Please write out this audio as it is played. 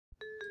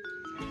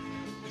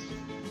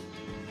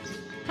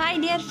Hi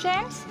dear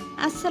friends,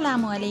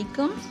 അസ്സലാമു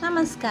അലൈക്കും,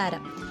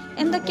 നമസ്കാരം.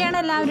 എന്തൊക്കെയാണ്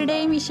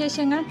എല്ലാവരുടെയും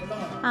വിശേഷങ്ങൾ?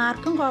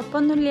 ആർക്കും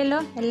കുഴപ്പമൊന്നുമില്ലല്ലോ,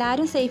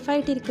 എല്ലാവരും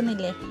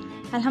സേഫായിട്ടിരിക്കുന്നില്ലേ?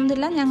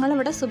 അൽഹംദുലില്ലാ,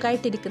 ഞങ്ങളിവിടെ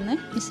സുഖമായിട്ടിരിക്കുന്നു.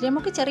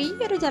 മിസ്രിയമ്മക്ക്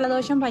ചെറിയൊരു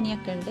ജലദോഷം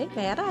പനിയൊക്കെ ഉണ്ട്,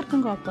 വേറെ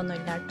ആർക്കും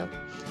കുഴപ്പമൊന്നുമില്ല കേട്ടോ.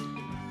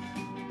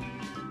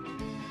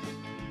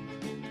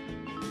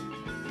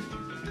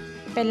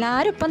 ഇപ്പം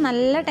എല്ലാവരും ഇപ്പം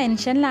നല്ല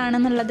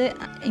ടെൻഷനിലാണെന്നുള്ളത്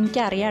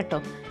എനിക്കറിയാം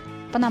കേട്ടോ.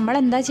 അപ്പം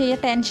നമ്മളെന്താ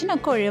ചെയ്യുക,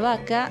 ടെൻഷനൊക്കെ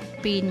ഒഴിവാക്കുക.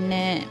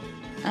 പിന്നെ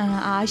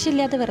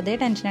ആവശ്യമില്ലാത്ത വെറുതെ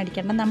ടെൻഷൻ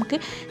അടിക്കേണ്ട, നമുക്ക്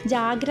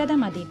ജാഗ്രത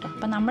മതി കേട്ടോ.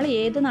 അപ്പം നമ്മൾ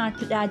ഏത്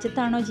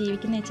രാജ്യത്താണോ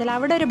ജീവിക്കുന്നത് വെച്ചാൽ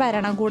അവിടെ ഒരു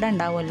ഭരണകൂടം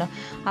ഉണ്ടാവുമല്ലോ.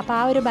 അപ്പോൾ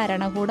ആ ഒരു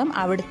ഭരണകൂടം,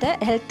 അവിടുത്തെ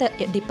ഹെൽത്ത്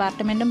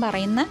ഡിപ്പാർട്ട്മെൻറ്റും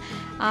പറയുന്ന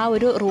ആ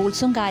ഒരു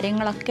റൂൾസും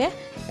കാര്യങ്ങളൊക്കെ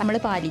നമ്മൾ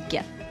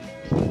പാലിക്കുക.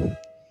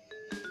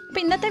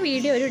 അപ്പോൾ ഇന്നത്തെ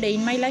വീഡിയോ ഒരു day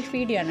in my life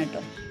video ആണ്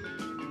കേട്ടോ.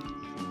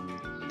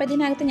 അപ്പോൾ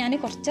ഇതിനകത്ത് ഞാൻ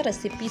കുറച്ച്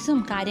റെസിപ്പീസും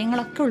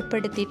കാര്യങ്ങളൊക്കെ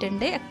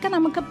ഉൾപ്പെടുത്തിയിട്ടുണ്ട്. ഒക്കെ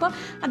നമുക്കിപ്പോൾ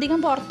അധികം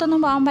പുറത്തൊന്നും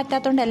പോകാൻ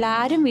പറ്റാത്തതുകൊണ്ട്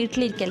എല്ലാവരും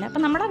വീട്ടിലിരിക്കല്ലേ.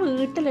 അപ്പോൾ നമ്മുടെ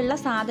വീട്ടിലുള്ള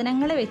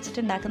സാധനങ്ങൾ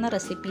വെച്ചിട്ടുണ്ടാക്കുന്ന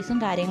റെസിപ്പീസും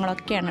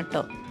കാര്യങ്ങളൊക്കെയാണ്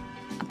കേട്ടോ.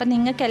 അപ്പം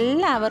നിങ്ങൾക്ക്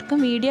എല്ലാവർക്കും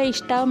വീഡിയോ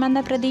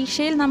ഇഷ്ടമാവുമെന്ന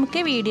പ്രതീക്ഷയിൽ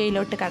നമുക്ക്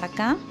വീഡിയോയിലോട്ട്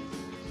കടക്കാം.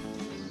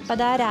 അപ്പോൾ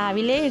അതാ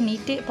രാവിലെ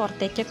എണീറ്റ്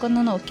പുറത്തേക്കൊക്കെ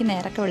ഒന്ന് നോക്കി,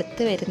 നേരൊക്കെ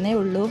വെളുത്ത് വരുന്നേ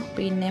ഉള്ളൂ.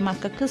 പിന്നെ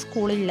മക്കൾക്ക്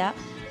സ്കൂളില്ല,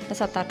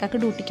 സത്താർക്കാക്ക്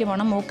ഡ്യൂട്ടിക്ക്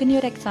പോകണം. മോക്ക് ഇനി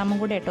ഒരു എക്സാമും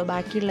കൂടെ കേട്ടോ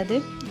ബാക്കിയുള്ളത്.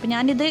 അപ്പോൾ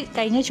ഞാനിത്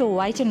കഴിഞ്ഞ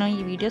ചൊവ്വാഴ്ചയാണോ ഈ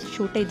വീഡിയോ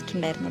ഷൂട്ട്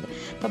ചെയ്തിട്ടുണ്ടായിരുന്നത്.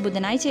 അപ്പോൾ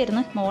ബുധനാഴ്ച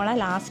ആയിരുന്നു മോളെ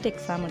ലാസ്റ്റ്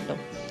എക്സാം കേട്ടോ.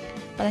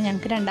 അപ്പോൾ അത്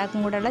ഞങ്ങൾക്ക്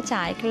രണ്ടാൾക്കും കൂടെ ഉള്ള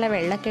ചായക്കുള്ള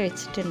വെള്ളമൊക്കെ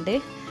വെച്ചിട്ടുണ്ട്.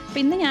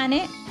 അപ്പോൾ ഇന്ന് ഞാൻ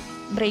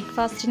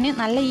ബ്രേക്ക്ഫാസ്റ്റിന്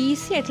നല്ല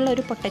ഈസി ആയിട്ടുള്ള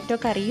ഒരു പൊട്ടറ്റോ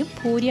കറിയും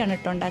പൂരിയാണ്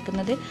കേട്ടോ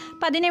ഉണ്ടാക്കുന്നത്.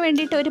 അപ്പോൾ അതിന്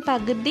വേണ്ടിയിട്ട് ഒരു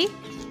പകുതി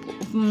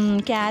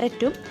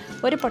ക്യാരറ്റും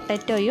ഒരു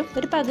പൊട്ടറ്റോയും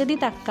ഒരു പകുതി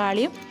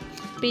തക്കാളിയും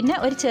പിന്നെ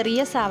ഒരു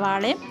ചെറിയ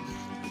സവാളയും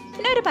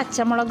പിന്നെ ഒരു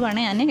പച്ചമുളകുമാണ്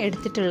ഞാൻ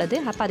എടുത്തിട്ടുള്ളത്.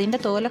 അപ്പോൾ അതിൻ്റെ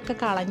തോലൊക്കെ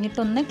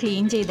കളഞ്ഞിട്ടൊന്ന്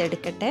ക്ലീൻ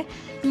ചെയ്തെടുക്കട്ടെ.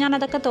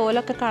 ഞാനതൊക്കെ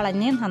തോലൊക്കെ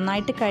കളഞ്ഞ്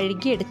നന്നായിട്ട്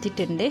കഴുകി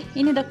എടുത്തിട്ടുണ്ട്.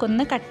 ഇനി ഇതൊക്കെ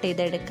ഒന്ന് കട്ട്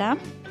ചെയ്തെടുക്കാം.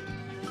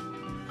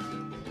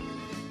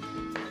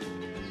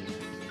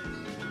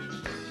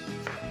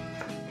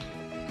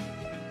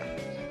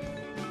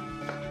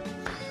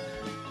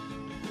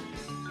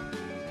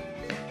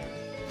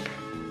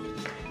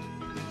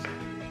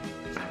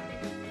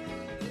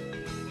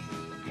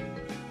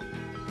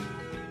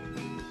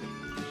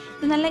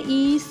 നല്ല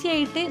ഈസി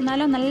ആയിട്ട്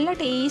എന്നാലും നല്ല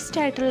ടേസ്റ്റ്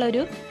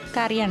ആയിട്ടുള്ളൊരു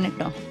കറിയാണ്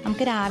കേട്ടോ.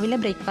 നമുക്ക് രാവിലെ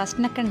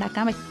ബ്രേക്ക്ഫാസ്റ്റിനൊക്കെ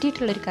ഉണ്ടാക്കാൻ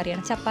പറ്റിയിട്ടുള്ളൊരു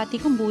കറിയാണ്.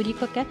 ചപ്പാത്തിക്കും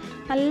പൂരിക്കൊക്കെ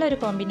നല്ലൊരു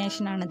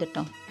കോമ്പിനേഷനാണ് ഇത്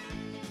കേട്ടോ.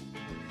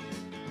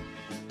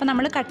 അപ്പോൾ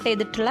നമ്മൾ കട്ട്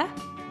ചെയ്തിട്ടുള്ള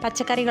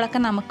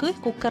പച്ചക്കറികളൊക്കെ നമുക്ക്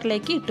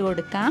കുക്കറിലേക്ക് ഇട്ട്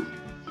കൊടുക്കാം.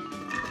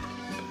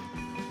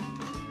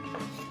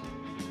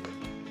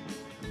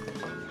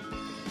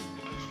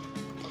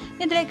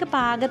 ഇതിലേക്ക്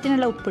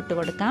പാകത്തിനുള്ള ഉപ്പിട്ട്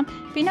കൊടുക്കാം.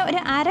 പിന്നെ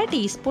ഒരു 1/2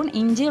 ടീസ്പൂൺ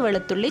ഇഞ്ചി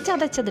വെളുത്തുള്ളി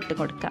ചതച്ചതിട്ട്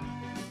കൊടുക്കാം.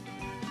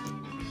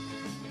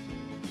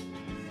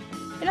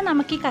 പിന്നെ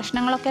നമുക്ക് ഈ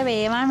കഷ്ണങ്ങളൊക്കെ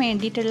വേവാൻ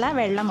വേണ്ടിയിട്ടുള്ള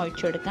വെള്ളം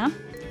ഒഴിച്ചു കൊടുക്കാം.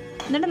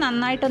 എന്നിട്ട്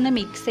നന്നായിട്ടൊന്ന്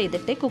മിക്സ്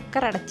ചെയ്തിട്ട്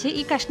കുക്കർ അടച്ച്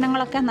ഈ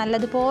കഷ്ണങ്ങളൊക്കെ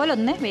നല്ലതുപോലെ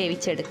ഒന്ന്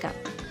വേവിച്ചെടുക്കാം.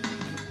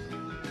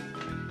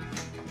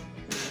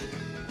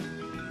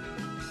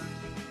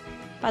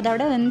 അപ്പം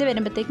അതവിടെ വെന്ത്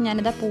വരുമ്പോഴത്തേക്ക്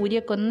ഞാനിതാ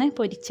പൂരിയൊക്കെ ഒന്ന്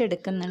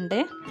പൊരിച്ചെടുക്കുന്നുണ്ട്.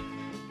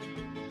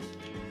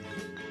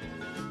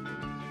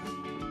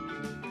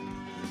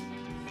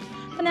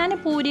 അപ്പം ഞാൻ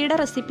പൂരിയുടെ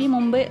റെസിപ്പി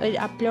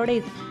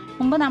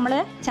മുമ്പ് നമ്മൾ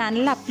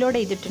ചാനലിൽ അപ്ലോഡ്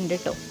ചെയ്തിട്ടുണ്ട്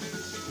കേട്ടോ.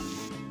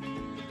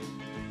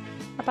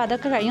 അപ്പോൾ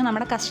അതൊക്കെ കഴിഞ്ഞ്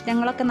നമ്മുടെ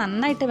കഷ്ണങ്ങളൊക്കെ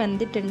നന്നായിട്ട്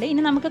വെന്തിട്ടുണ്ട്.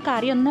 ഇനി നമുക്ക്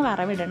കറി ഒന്ന്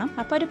വറവിടണം.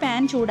 അപ്പോൾ ഒരു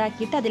പാൻ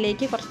ചൂടാക്കിയിട്ട്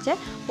അതിലേക്ക് കുറച്ച്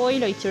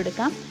ഓയിൽ ഒഴിച്ചു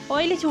കൊടുക്കാം.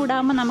 ഓയിൽ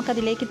ചൂടാകുമ്പോൾ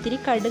നമുക്കതിലേക്ക് ഇത്തിരി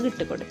കടുക്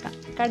ഇട്ട് കൊടുക്കാം.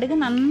 കടുക്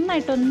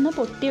നന്നായിട്ടൊന്ന്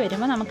പൊട്ടി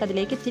വരുമ്പോൾ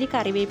നമുക്കതിലേക്ക് ഇത്തിരി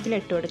കറിവേപ്പില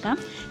ഇട്ട് കൊടുക്കാം.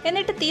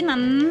 എന്നിട്ട് തീ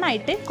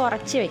നന്നായിട്ട്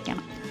കുറച്ച്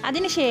വെക്കണം.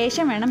 അതിന്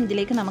ശേഷം വേണം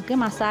ഇതിലേക്ക് നമുക്ക്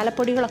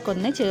മസാലപ്പൊടികളൊക്കെ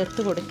ഒന്ന്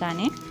ചേർത്ത്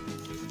കൊടുക്കാൻ.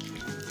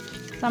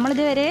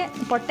 നമ്മളിതുവരെ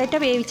പൊട്ടറ്റോ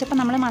വേവിച്ചപ്പോൾ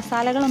നമ്മൾ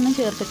മസാലകളൊന്നും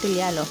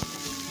ചേർത്തിട്ടില്ലല്ലോ.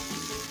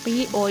 അപ്പോൾ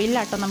ഈ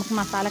ഓയിലാട്ടോ നമുക്ക്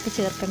മസാല ഒക്കെ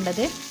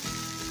ചേർക്കേണ്ടത്.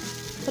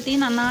 അപ്പോൾ തീ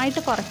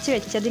നന്നായിട്ട് കുറച്ച്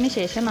വെച്ചതിന്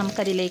ശേഷം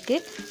നമുക്കതിലേക്ക്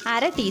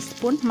 1/2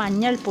 ടീസ്പൂൺ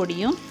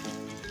മഞ്ഞൾപ്പൊടിയും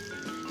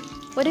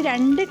ഒരു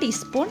 2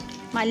 ടീസ്പൂൺ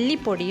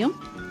മല്ലിപ്പൊടിയും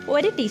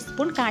 1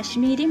 ടീസ്പൂൺ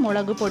കാശ്മീരി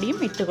മുളക് പൊടിയും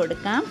ഇട്ട്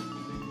കൊടുക്കാം.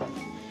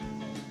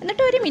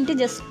 എന്നിട്ട് 1 മിനിറ്റ്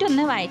ജസ്റ്റ്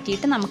ഒന്ന്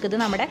വഴറ്റിയിട്ട് നമുക്കിത്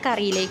നമ്മുടെ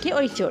കറിയിലേക്ക്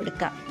ഒഴിച്ചു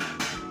കൊടുക്കാം.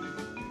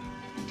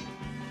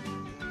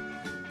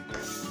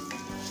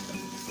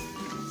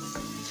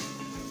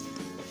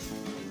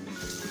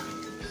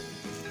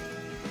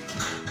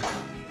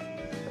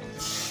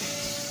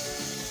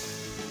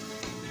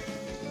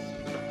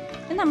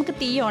 നമുക്ക്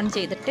തീ ഓൺ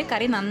ചെയ്തിട്ട്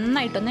കറി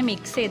നന്നായിട്ടൊന്ന്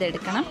മിക്സ്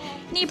ചെയ്തെടുക്കണം.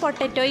 ഇനി ഈ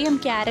പൊട്ടറ്റോയും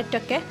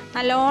ക്യാരറ്റൊക്കെ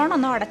നല്ലോണം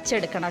ഒന്ന്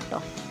ഉടച്ചെടുക്കണം കേട്ടോ.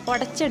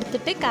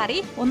 ഉടച്ചെടുത്തിട്ട് കറി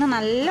ഒന്ന്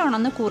നല്ലോണം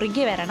ഒന്ന്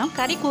കുറുകി വരണം.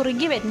 കറി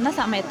കുറുകി വരുന്ന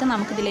സമയത്ത്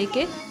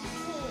നമുക്കിതിലേക്ക്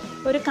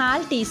ഒരു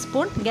 1/4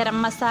 ടീസ്പൂൺ ഗരം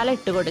മസാല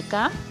ഇട്ട്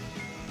കൊടുക്കാം.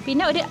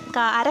 പിന്നെ ഒരു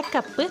 1/2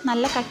 കപ്പ്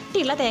നല്ല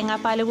കട്ടിയുള്ള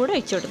തേങ്ങാപ്പാൽ കൂടെ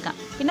ഒഴിച്ചു കൊടുക്കാം.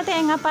 പിന്നെ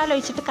തേങ്ങാപ്പാൽ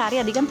ഒഴിച്ചിട്ട് കറി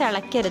അധികം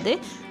തിളയ്ക്കരുത്.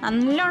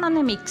 നല്ലോണം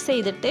ഒന്ന് മിക്സ്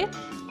ചെയ്തിട്ട്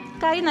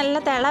കറി നല്ല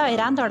തിള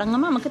വരാൻ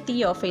തുടങ്ങുമ്പോൾ നമുക്ക് തീ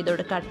ഓഫ് ചെയ്ത്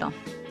കൊടുക്കാം കേട്ടോ.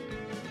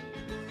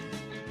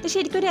 ഇത്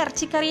ശരിക്കും ഒരു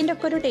ഇറച്ചിക്കറീൻ്റെ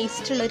ഒക്കെ ഒരു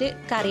ടേസ്റ്റുള്ളൊരു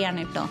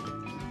കറിയാണ് കേട്ടോ.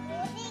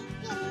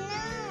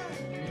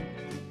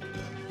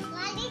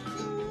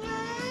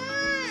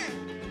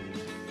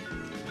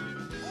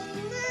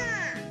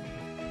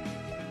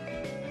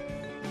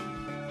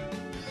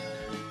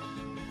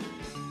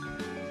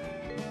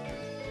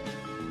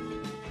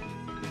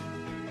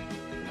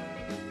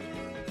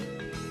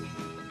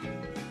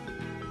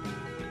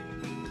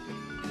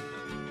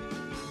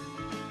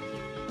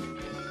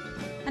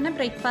 അങ്ങനെ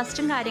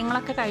ബ്രേക്ക്ഫാസ്റ്റും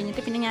കാര്യങ്ങളൊക്കെ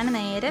കഴിഞ്ഞിട്ട് പിന്നെ ഞാൻ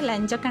നേരെ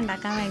ലഞ്ചൊക്കെ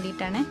ഉണ്ടാക്കാൻ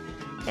വേണ്ടിയിട്ടാണ്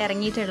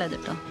ഇറങ്ങിയിട്ടുള്ളത്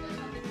കേട്ടോ.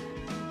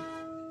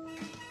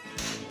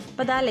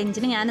 അപ്പോൾ ഇതാ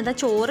ലഞ്ചിന് ഞാനിതാ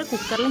ചോറ്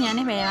കുക്കറിൽ ഞാൻ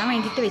വേവാൻ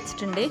വേണ്ടിയിട്ട്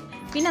വെച്ചിട്ടുണ്ട്.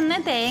 പിന്നെ ഒന്ന്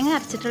തേങ്ങ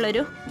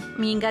അരച്ചിട്ടുള്ളൊരു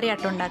മീൻ കറി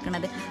ആട്ടോ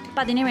ഉണ്ടാക്കുന്നത്.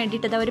 അപ്പോൾ അതിന്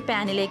വേണ്ടിയിട്ട് ഇതാ ഒരു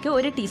പാനിലേക്ക്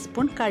 1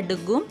 ടീസ്പൂൺ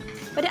കടുകും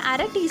ഒരു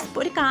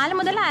 1/4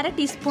 മുതൽ 1/2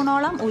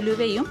 ടീസ്പൂണോളം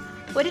ഉലുവയും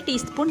 1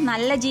 ടീസ്പൂൺ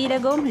നല്ല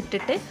ജീരകവും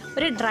ഇട്ടിട്ട്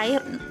ഒരു ഡ്രൈ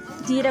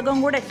ജീരകവും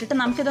കൂടെ ഇട്ടിട്ട്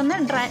നമുക്കിതൊന്ന്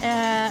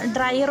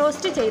ഡ്രൈ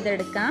റോസ്റ്റ്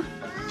ചെയ്തെടുക്കാം.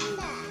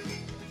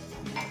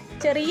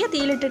 ചെറിയ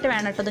തീയിലിട്ടിട്ട്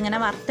വേണം കേട്ടോ ഇതിങ്ങനെ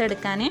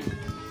വറുത്തെടുക്കാൻ.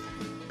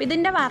 അപ്പോൾ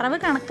ഇതിൻ്റെ വറവ്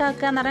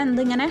കണക്കാക്കുക എന്ന് പറഞ്ഞാൽ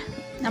എന്തിങ്ങനെ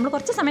നമ്മൾ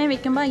കുറച്ച് സമയം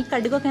വെക്കുമ്പോൾ ഈ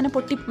കടുകൊക്കെ ഇങ്ങനെ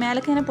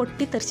മേലൊക്കെ ഇങ്ങനെ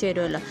പൊട്ടിത്തെറിച്ച്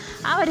വരുമല്ലോ.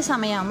 ആ ഒരു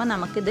സമയമാകുമ്പോൾ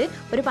നമുക്കിത്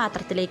ഒരു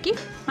പാത്രത്തിലേക്ക്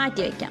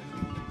മാറ്റി വയ്ക്കാം.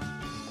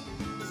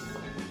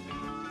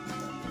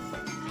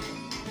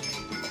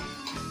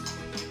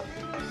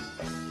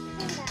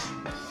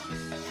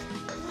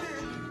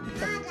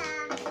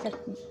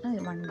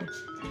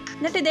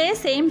 എന്നിട്ട് ഇതേ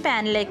സെയിം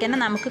പാനിലേക്ക്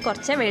തന്നെ നമുക്ക്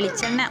കുറച്ച്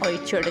വെളിച്ചെണ്ണ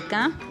ഒഴിച്ചു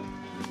കൊടുക്കാം.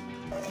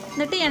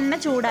 എന്നിട്ട് എണ്ണ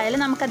ചൂടായാൽ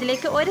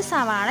നമുക്കതിലേക്ക് 1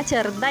 സവാള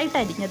ചെറുതായിട്ട്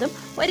അരിഞ്ഞതും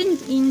 1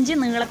 ഇഞ്ച്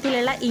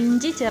നീളത്തിലുള്ള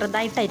ഇഞ്ചി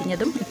ചെറുതായിട്ട്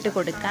അരിഞ്ഞതും ഇട്ട്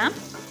കൊടുക്കാം.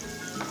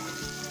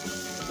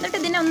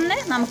 എന്നിട്ട്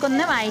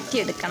നമുക്കൊന്ന്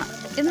വഴറ്റിയെടുക്കണം.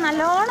 ഇത്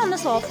നല്ലോണം ഒന്ന്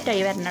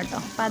സോഫ്റ്റായി വരണം കേട്ടോ.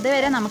 അപ്പോൾ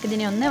അതുവരെ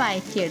നമുക്കിതിനെ ഒന്ന്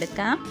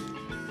വഴറ്റിയെടുക്കാം.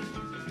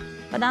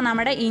 അപ്പോൾ അതാ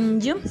നമ്മുടെ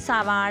ഇഞ്ചും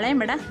സവാളയും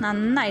ഇവിടെ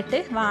നന്നായിട്ട്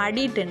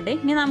വാടിയിട്ടുണ്ട്.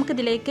 ഇനി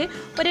നമുക്കിതിലേക്ക്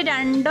ഒരു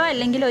 2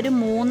 അല്ലെങ്കിൽ ഒരു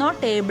 3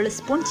 ടേബിൾ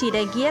സ്പൂൺ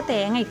ചിരകിയ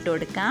തേങ്ങ ഇട്ട്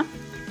കൊടുക്കാം.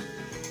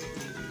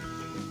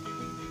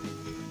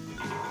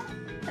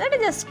 എന്നിട്ട്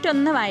ജസ്റ്റ്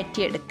ഒന്ന്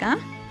വഴറ്റിയെടുക്കാം.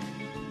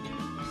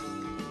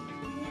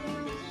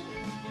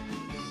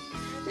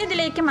 ഇനി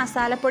ഇതിലേക്ക്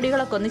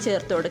മസാലപ്പൊടികളൊക്കെ ഒന്ന്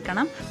ചേർത്ത്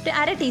കൊടുക്കണം. ഒരു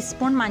 1/2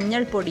 ടീസ്പൂൺ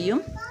മഞ്ഞൾപ്പൊടിയും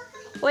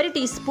 1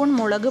 ടീസ്പൂൺ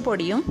മുളക്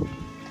പൊടിയും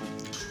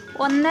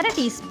 1/2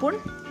 ടീസ്പൂൺ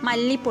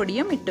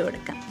മല്ലിപ്പൊടിയും ഇട്ട്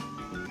കൊടുക്കാം.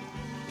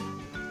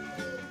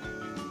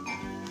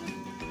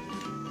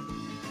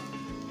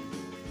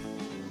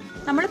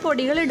 നമ്മൾ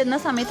പൊടികൾ ഇടുന്ന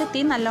സമയത്ത്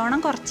തീ നല്ലോണം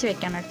കുറച്ച്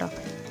വെക്കണം കേട്ടോ.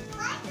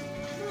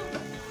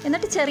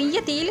 എന്നിട്ട് ചെറിയ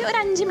തീയിൽ ഒരു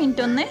 5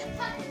 മിനിറ്റ് ഒന്ന്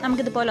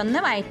നമുക്കിതുപോലെ ഒന്ന്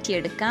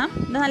വഴറ്റിയെടുക്കാം.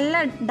 ഇത്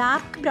നല്ല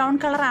ഡാർക്ക് ബ്രൗൺ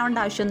കളർ ആവേണ്ട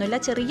ആവശ്യമൊന്നുമില്ല.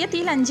 ചെറിയ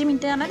തീയിൽ 5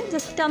 മിനിറ്റ് പറഞ്ഞാൽ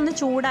ജസ്റ്റ് ഒന്ന്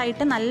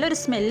ചൂടായിട്ട് നല്ലൊരു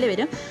സ്മെല്ല്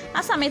വരും.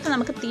 ആ സമയത്ത്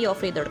നമുക്ക് തീ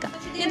ഓഫ് ചെയ്ത് കൊടുക്കാം.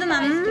 ഇത്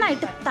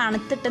നന്നായിട്ട്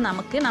തണുത്തിട്ട്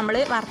നമ്മൾ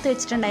വറുത്ത്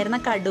വെച്ചിട്ടുണ്ടായിരുന്ന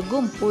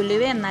കടുകും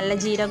ഉലുവയും നല്ല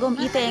ജീരകവും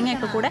ഈ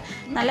തേങ്ങയൊക്കെ കൂടെ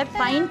നല്ല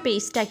ഫൈൻ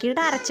പേസ്റ്റ്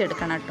ആക്കിയിട്ട്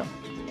അരച്ചെടുക്കണം കേട്ടോ.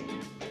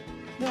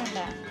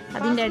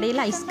 അതിൻ്റെ ഇടയിൽ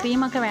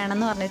ഐസ്ക്രീമൊക്കെ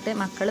വേണമെന്ന് പറഞ്ഞിട്ട്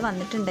മക്കൾ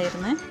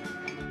വന്നിട്ടുണ്ടായിരുന്നു.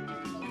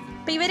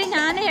 അപ്പോൾ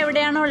ഞാൻ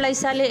എവിടെയാണോ ഉള്ളത്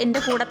വെച്ചാൽ എൻ്റെ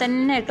കൂടെ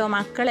തന്നെ കേട്ടോ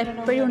മക്കൾ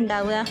എപ്പോഴും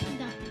ഉണ്ടാവുക.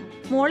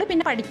 മോള്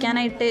പിന്നെ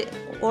പഠിക്കാനായിട്ട്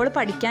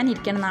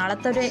പഠിക്കാനിരിക്കണം.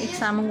 നാളത്തെ ഒരു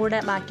എക്സാമും കൂടെ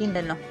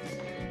ബാക്കിയുണ്ടല്ലോ.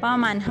 അപ്പോൾ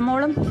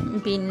മൻഹമോളും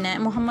പിന്നെ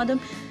മുഹമ്മദും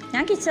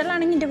ഞാൻ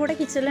കിച്ചണിലാണെങ്കിൽ എൻ്റെ കൂടെ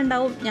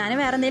കിച്ചണിലുണ്ടാവും. ഞാൻ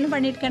വേറെ എന്തെങ്കിലും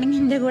പണിയെടുക്കുകയാണെങ്കിൽ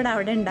എൻ്റെ കൂടെ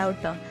അവിടെ ഉണ്ടാവും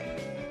കേട്ടോ.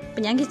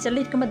 അപ്പോൾ ഞാൻ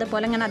കിച്ചണിലിരിക്കുമ്പോൾ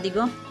ഇതുപോലെ ഇങ്ങനെ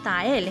അധികം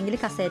താഴെ അല്ലെങ്കിൽ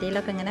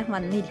കസേരയിലൊക്കെ ഇങ്ങനെ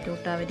വന്നിരിക്കും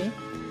കേട്ടോ. അവർ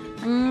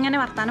അങ്ങനെ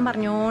വർത്താനം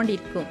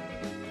പറഞ്ഞുകൊണ്ടിരിക്കും.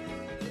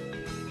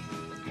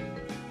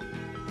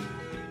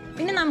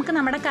 പിന്നെ നമുക്ക്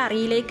നമ്മുടെ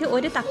കറിയിലേക്ക്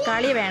ഒരു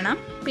തക്കാളി വേണം.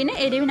 പിന്നെ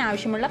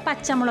എരിവിനാവശ്യമുള്ള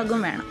പച്ചമുളകും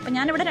വേണം. അപ്പോൾ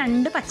ഞാനിവിടെ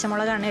 2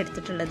 പച്ചമുളകാണ്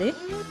എടുത്തിട്ടുള്ളത്.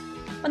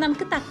 അപ്പോൾ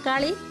നമുക്ക്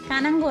തക്കാളി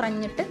കനം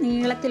കുറഞ്ഞിട്ട്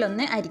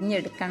നീളത്തിലൊന്ന്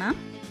അരിഞ്ഞെടുക്കണം.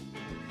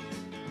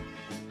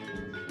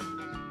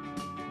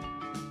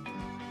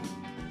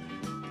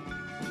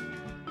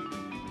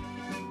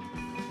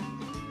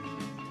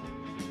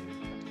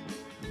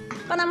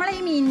 അപ്പോൾ നമ്മൾ ഈ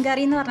മീൻ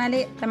കറി എന്ന് പറഞ്ഞാൽ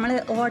നമ്മൾ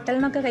ഹോട്ടലിൽ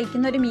നിന്നൊക്കെ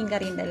കഴിക്കുന്ന ഒരു മീൻ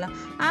കറി ഉണ്ടല്ലോ,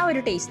 ആ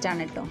ഒരു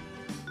ടേസ്റ്റാണ് കേട്ടോ.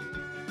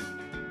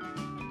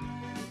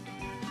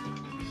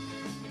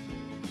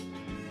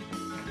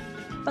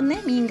 അപ്പം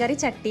മീൻ കറി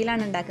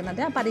ചട്ടിയിലാണ് ഉണ്ടാക്കുന്നത്.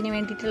 അപ്പോൾ അതിന്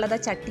വേണ്ടിയിട്ടുള്ളത്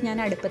ചട്ടി ഞാൻ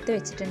അടുപ്പത്ത്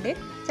വെച്ചിട്ടുണ്ട്.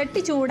 ചട്ടി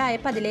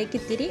ചൂടായപ്പോൾ അതിലേക്ക്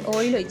ഇത്തിരി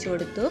ഓയിൽ ഒഴിച്ചു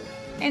കൊടുത്തു.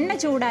 എണ്ണ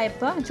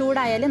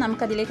ചൂടായാൽ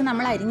നമുക്കതിലേക്ക്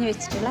നമ്മൾ അരിഞ്ഞു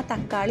വെച്ചിട്ടുള്ള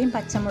തക്കാളിയും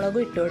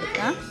പച്ചമുളകും ഇട്ട്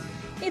കൊടുക്കാം.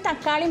 ഈ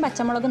തക്കാളിയും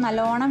പച്ചമുളകും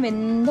നല്ലോണം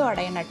വെന്ത്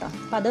ഉടയണം കേട്ടോ.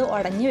 അപ്പോൾ അത്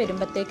ഉടഞ്ഞ്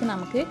വരുമ്പോഴത്തേക്ക്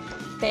നമുക്ക്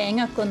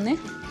തേങ്ങ ഒക്കെ ഒന്ന്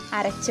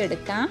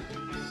അരച്ചെടുക്കാം.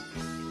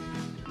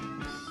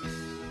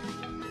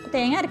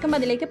 തേങ്ങ അരക്കുമ്പോൾ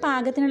അതിലേക്ക്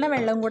പാകത്തിനുള്ള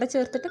വെള്ളവും കൂടെ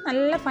ചേർത്തിട്ട്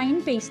നല്ല ഫൈൻ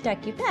പേസ്റ്റ്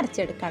ആക്കിയിട്ട്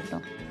അരച്ചെടുക്കാം കേട്ടോ.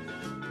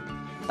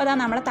 അപ്പോൾ അതാ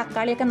നമ്മളെ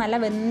തക്കാളിയൊക്കെ നല്ല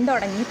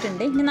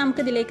വെന്തുടങ്ങിയിട്ടുണ്ട്. ഇനി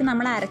നമുക്കിതിലേക്ക്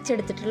നമ്മൾ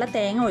അരച്ചെടുത്തിട്ടുള്ള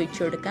തേങ്ങ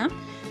ഒഴിച്ചു കൊടുക്കാം.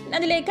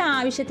 അതിലേക്ക്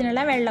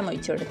ആവശ്യത്തിനുള്ള വെള്ളം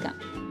ഒഴിച്ചു കൊടുക്കാം.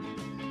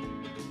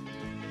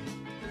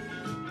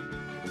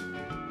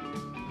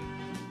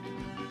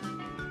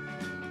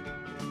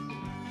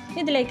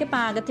 ഇതിലേക്ക്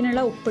പാകത്തിനുള്ള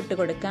ഉപ്പിട്ട്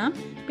കൊടുക്കാം.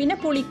 പിന്നെ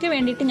പുളിക്ക്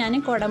വേണ്ടിയിട്ട് ഞാൻ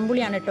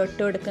കുടംപുളിയാണ് കേട്ടോ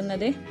ഇട്ട്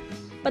കൊടുക്കുന്നത്.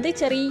 അപ്പോൾ അത്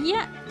ചെറിയ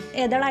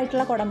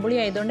ഇതളായിട്ടുള്ള കുടംപുളി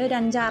ആയതുകൊണ്ട് ഒരു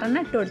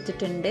 5-6 ഇട്ട്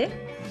കൊടുത്തിട്ടുണ്ട്.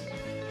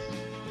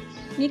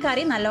 ഈ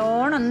കറി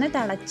നല്ലോണം ഒന്ന്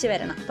തിളച്ച്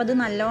വരണം. അപ്പോൾ അത്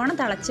നല്ലോണം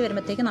തിളച്ച്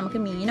വരുമ്പോഴത്തേക്ക് നമുക്ക്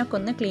മീനൊക്കെ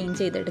ഒന്ന് ക്ലീൻ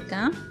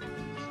ചെയ്തെടുക്കാം.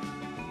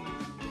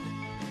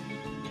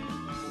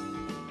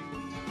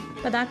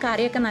 അപ്പോൾ അത് ആ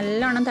കറിയൊക്കെ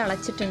നല്ലോണം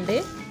തിളച്ചിട്ടുണ്ട്.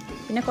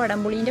 പിന്നെ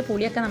കുടംപുളീൻ്റെ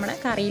പുളിയൊക്കെ നമ്മുടെ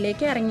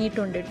കറിയിലേക്ക്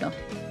ഇറങ്ങിയിട്ടുണ്ട് കേട്ടോ.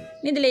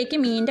 ഇനി ഇതിലേക്ക്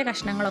മീനിൻ്റെ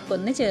കഷ്ണങ്ങളൊക്കെ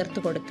ഒന്ന് ചേർത്ത്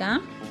കൊടുക്കാം.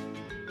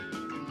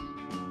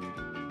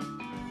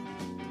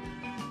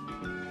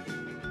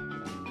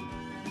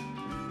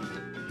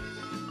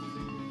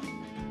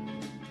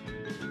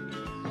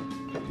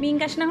 മീൻ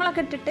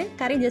കഷ്ണങ്ങളൊക്കെ ഇട്ടിട്ട്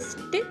കറി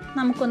ജസ്റ്റ്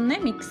നമുക്കൊന്ന്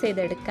മിക്സ്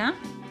ചെയ്തെടുക്കാം.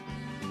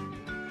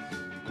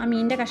 ആ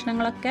മീനിൻ്റെ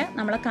കഷ്ണങ്ങളൊക്കെ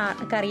നമ്മൾ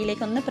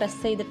കറിയിലേക്ക് ഒന്ന് പ്രസ്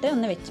ചെയ്തിട്ട്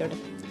ഒന്ന് വെച്ച്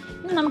കൊടുക്കും.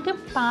 ഇനി നമുക്ക്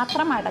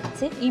പാത്രം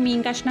അടച്ച് ഈ മീൻ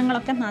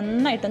കഷ്ണങ്ങളൊക്കെ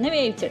നന്നായിട്ടൊന്ന്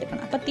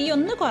വേവിച്ചെടുക്കണം. അപ്പോൾ തീ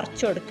ഒന്ന്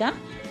കുറച്ച് കൊടുക്കുക.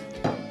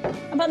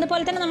 അപ്പോൾ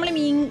അതുപോലെ തന്നെ നമ്മൾ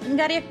മീൻ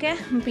കറിയൊക്കെ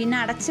പിന്നെ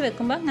അടച്ച്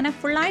വെക്കുമ്പോൾ അങ്ങനെ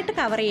ഫുള്ളായിട്ട്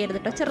കവർ ചെയ്യരുത്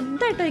കേട്ടോ.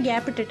 ചെറുതായിട്ടൊരു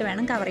ഗ്യാപ്പ് ഇട്ടിട്ട്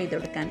വേണം കവർ ചെയ്ത്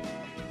കൊടുക്കാൻ.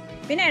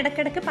 പിന്നെ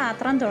ഇടയ്ക്കിടയ്ക്ക്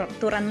പാത്രം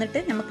തുറന്നിട്ട്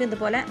നമുക്ക്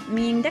ഇതുപോലെ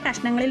മീനിൻ്റെ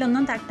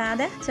കഷ്ണങ്ങളിലൊന്നും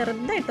തട്ടാതെ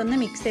ചെറുതായിട്ടൊന്ന്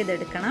മിക്സ്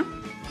ചെയ്തെടുക്കണം.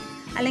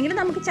 അല്ലെങ്കിൽ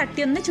നമുക്ക്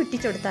ചട്ടി ഒന്ന്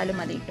ചുറ്റിച്ചെടുത്താലും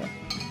മതി കേട്ടോ.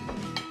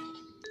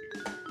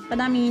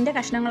 അപ്പോൾ മീനിൻ്റെ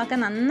കഷ്ണങ്ങളൊക്കെ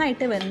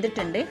നന്നായിട്ട്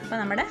വെന്തിട്ടുണ്ട്. അപ്പോൾ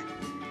നമ്മുടെ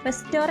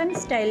റെസ്റ്റോറൻറ്റ്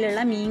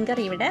സ്റ്റൈലിലുള്ള മീൻ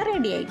കറി ഇവിടെ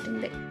റെഡി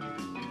ആയിട്ടുണ്ട്.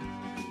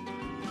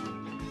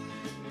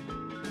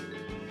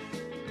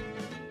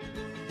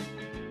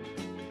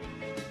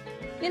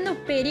 ഇന്ന്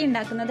ഉപ്പേരി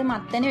ഉണ്ടാക്കുന്നത്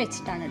മത്തന്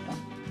വെച്ചിട്ടാണ് കേട്ടോ.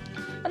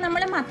 അപ്പോൾ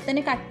നമ്മൾ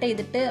മത്തന് കട്ട്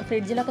ചെയ്തിട്ട്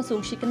ഫ്രിഡ്ജിലൊക്കെ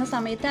സൂക്ഷിക്കുന്ന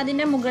സമയത്ത്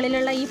അതിൻ്റെ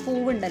മുകളിലുള്ള ഈ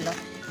പൂവുണ്ടല്ലോ,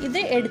 ഇത്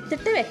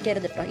എടുത്തിട്ട്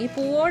വെക്കരുത് കേട്ടോ. ഈ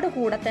പൂവോട്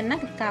കൂടെ തന്നെ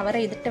കവർ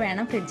ചെയ്തിട്ട്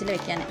വേണം ഫ്രിഡ്ജിൽ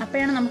വെക്കാൻ.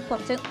 അപ്പോഴാണ് നമുക്ക്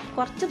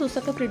കുറച്ച്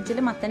ദിവസമൊക്കെ ഫ്രിഡ്ജിൽ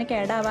മത്തന്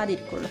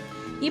കേടാവാതിരിക്കുള്ളൂ.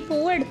 ഈ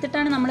പൂവ്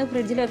എടുത്തിട്ടാണ് നമ്മൾ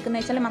ഫ്രിഡ്ജിൽ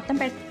വെക്കുന്നത് വെച്ചാൽ മത്തൻ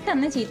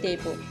പെട്ടെന്ന് ചീത്തയായി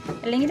പോകും.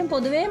 അല്ലെങ്കിലും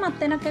പൊതുവേ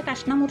മത്തനൊക്കെ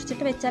കഷ്ണം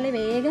മുറിച്ചിട്ട് വെച്ചാൽ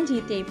വേഗം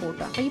ചീത്തയായി പോകും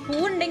കേട്ടോ. അപ്പോൾ ഈ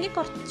പൂവുണ്ടെങ്കിൽ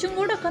കുറച്ചും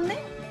കൂടെ ഒക്കെ ഒന്ന്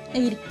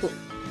ഇരിക്കും.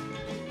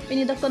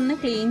 പിന്നെ ഇതൊക്കെ ഒന്ന്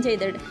ക്ലീൻ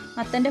ചെയ്തിട്ട്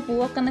മത്തൻ്റെ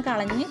പൂവൊക്കെ ഒന്ന്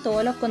കളഞ്ഞ്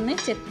തോലൊക്കെ ഒന്ന്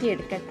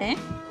ചെത്തിയെടുക്കട്ടെ.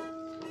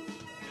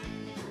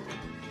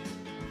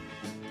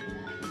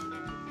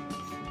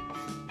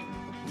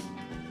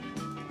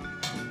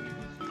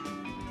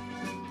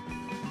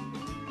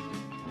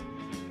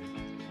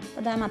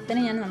 അത്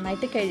മത്തനെ ഞാൻ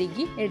നന്നായിട്ട്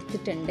കഴുകി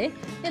എടുത്തിട്ടുണ്ട്.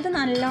 ഇത്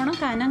നല്ലോണം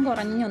കനം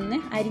കുറഞ്ഞൊന്ന്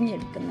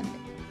അരിഞ്ഞെടുക്കുന്നുണ്ട്.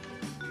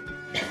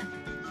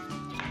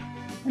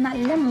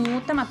 നല്ല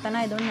മൂത്ത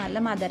മത്തനായതുകൊണ്ട് നല്ല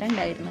മധുരം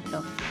ഉണ്ടായിരുന്നു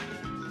കേട്ടോ.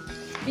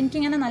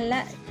 എനിക്കിങ്ങനെ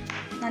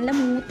നല്ല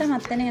മൂത്ത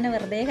മത്തനെ ഇങ്ങനെ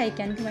വെറുതെ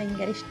കഴിക്കാൻ എനിക്ക്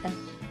ഭയങ്കര ഇഷ്ടം.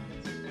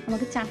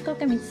 നമുക്ക്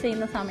ചക്കൊക്കെ മിക്സ്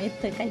ചെയ്യുന്ന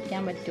സമയത്ത്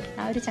കഴിക്കാൻ പറ്റും.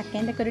 ആ ഒരു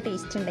ചക്കേൻ്റെ ഒക്കെ ഒരു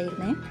ടേസ്റ്റ്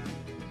ഉണ്ടായിരുന്നേ.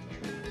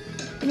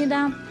 ഇനി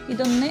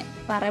ഇതൊന്ന്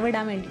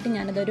വറവിടാൻ വേണ്ടിയിട്ട്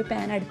ഞാനിതൊരു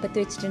പാൻ അടുപ്പത്ത്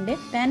വെച്ചിട്ടുണ്ട്.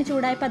 പാൻ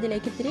ചൂടായപ്പോൾ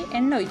അതിലേക്ക് ഇത്തിരി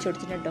എണ്ണ ഒഴിച്ചു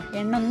കൊടുത്തിട്ടുണ്ട് കേട്ടോ.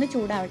 എണ്ണ ഒന്ന്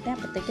ചൂടാവട്ടെ.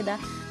 അപ്പോഴത്തേക്ക്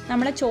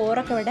നമ്മളെ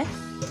ചോറൊക്കെ ഇവിടെ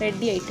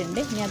റെഡി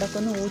ആയിട്ടുണ്ട്. ഇനി അതൊക്കെ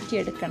ഒന്ന്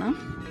ഊറ്റിയെടുക്കണം.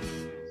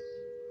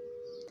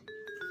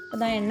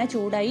 അപ്പോൾ എണ്ണ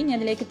ചൂടായി. ഇനി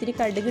അതിലേക്ക് ഇത്തിരി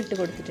കടുക് ഇട്ട്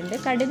കൊടുത്തിട്ടുണ്ട്.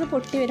 കടുക്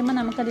പൊട്ടി വരുമ്പോൾ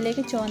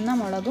നമുക്കതിലേക്ക് ചുവന്ന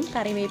മുളകും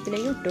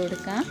കറിവേപ്പിലയും ഇട്ട്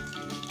കൊടുക്കാം.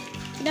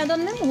 പിന്നെ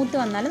അതൊന്ന് മൂത്ത്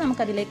വന്നാൽ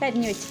നമുക്കതിലേക്ക്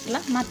അരിഞ്ഞു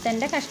വെച്ചിട്ടുള്ള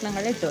മത്തൻ്റെ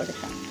കഷ്ണങ്ങൾ ഇട്ട്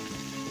കൊടുക്കാം.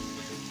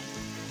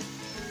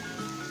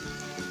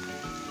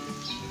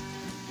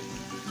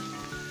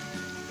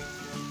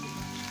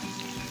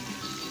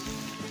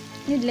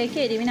 ഇതിലേക്ക്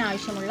എരിവിന്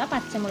ആവശ്യമുള്ള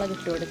പച്ചമുളക്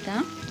ഇട്ട് കൊടുക്കാം.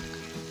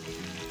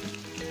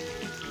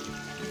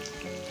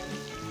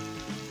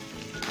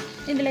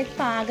 ഇതിലേക്ക്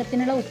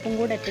പാകത്തിനുള്ള ഉപ്പും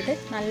കൂടെ ഇട്ടിട്ട്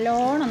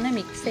നല്ലോണം ഒന്ന്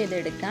മിക്സ്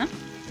ചെയ്തെടുക്കാം.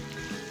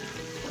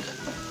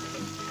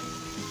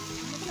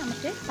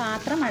 നമുക്ക്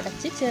പാത്രം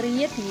അടച്ച്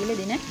ചെറിയ തീയിൽ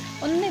ഇതിനെ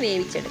ഒന്ന്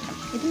വേവിച്ചെടുക്കാം.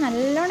 ഇത്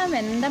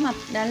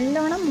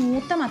നല്ലോണം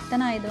മൂത്ത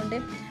മത്തനായതുകൊണ്ട്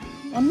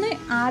ഒന്ന്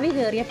ആവി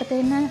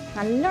കയറിയപ്പോഴത്തേന്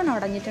നല്ലോണം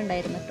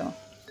ഉടഞ്ഞിട്ടുണ്ടായിരുന്നു കേട്ടോ.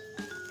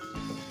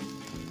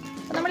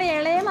 അപ്പോൾ നമ്മൾ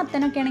ഇളയ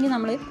മത്തനൊക്കെ ആണെങ്കിൽ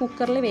നമ്മൾ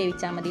കുക്കറിൽ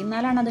വേവിച്ചാൽ മതി.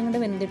 എന്നാലാണ് അതുകൊണ്ട്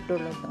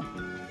വെന്തിട്ടുള്ളൂ കേട്ടോ.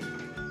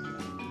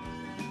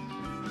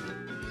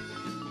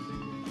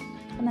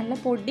 അപ്പോൾ നല്ല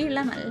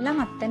പൊടിയുള്ള നല്ല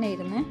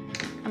മത്തനായിരുന്നു.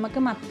 നമുക്ക്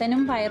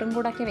മത്തനും പയറും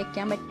കൂടെ ഒക്കെ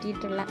വെക്കാൻ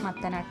പറ്റിയിട്ടുള്ള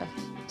മത്തനാട്ടോ.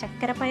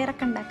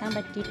 ചക്കരപ്പയറൊക്കെ ഉണ്ടാക്കാൻ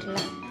പറ്റിയിട്ടുള്ള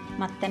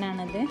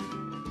മത്തനാണിത്.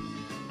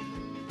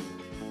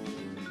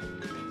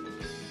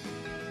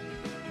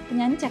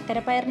 ഞാൻ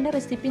ചക്കരപ്പയറിൻ്റെ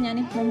റെസിപ്പി ഞാൻ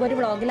മുമ്പൊരു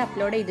വ്ളോഗിൽ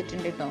അപ്ലോഡ്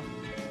ചെയ്തിട്ടുണ്ട് കേട്ടോ.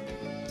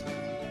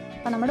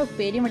 അപ്പോൾ നമ്മുടെ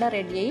ഉപ്പേരിയും ഇവിടെ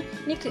റെഡിയായി.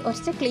 ഇനി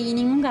കുറച്ച്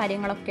ക്ലീനിങ്ങും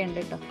കാര്യങ്ങളൊക്കെ ഉണ്ട്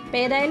കേട്ടോ. അപ്പോൾ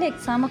ഏതായാലും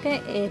എക്സാമൊക്കെ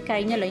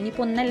കഴിഞ്ഞല്ലോ,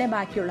 ഇനിയിപ്പോൾ ഒന്നല്ലേ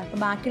ബാക്കിയുള്ളൂ. അപ്പോൾ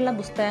ബാക്കിയുള്ള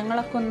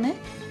പുസ്തകങ്ങളൊക്കെ ഒന്ന്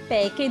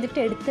പാക്ക് ചെയ്തിട്ട്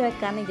എടുത്ത്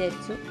വെക്കാമെന്ന്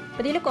വിചാരിച്ചു.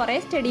 അപ്പോൾ ഇതിൽ കുറേ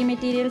സ്റ്റഡി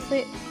മെറ്റീരിയൽസ്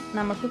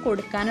നമുക്ക്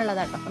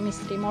കൊടുക്കാനുള്ളതാട്ടോ. അപ്പോൾ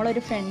മിസ്ട്രി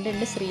മോളൊരു ഫ്രണ്ട്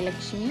ഉണ്ട്,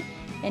 ശ്രീലക്ഷ്മി.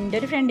 എൻ്റെ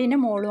ഒരു ഫ്രണ്ടിൻ്റെ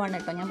മോളുമാണ്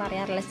കേട്ടോ. ഞാൻ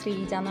പറയാറില്ല,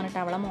 ശ്രീജ എന്ന്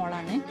പറഞ്ഞിട്ട് അവളെ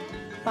മോളാണ്.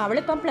 അപ്പോൾ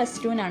അവളിപ്പം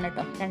 +2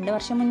 കേട്ടോ. 2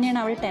 വർഷം മുന്നെയാണ്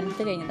അവൾ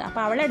 10th കഴിഞ്ഞത്.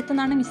 അപ്പോൾ അവളെ അടുത്തു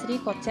നിന്നാണ് മിസ്രി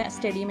കുറച്ച്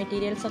സ്റ്റഡി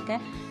മെറ്റീരിയൽസൊക്കെ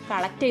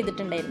കളക്ട്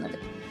ചെയ്തിട്ടുണ്ടായിരുന്നത്.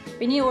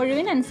 പിന്നെ ഈ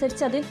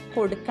ഒഴിവിനനുസരിച്ച് അത്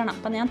കൊടുക്കണം.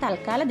 അപ്പം ഞാൻ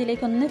തൽക്കാലം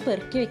ഇതിലേക്കൊന്ന്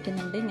പെറുക്കി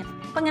വെക്കുന്നുണ്ട്.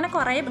 അപ്പം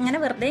ഇങ്ങനെ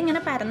വെറുതെ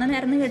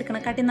പരന്ന്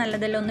കിടക്കണക്കാട്ടി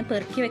നല്ലതല്ലോ ഒന്ന്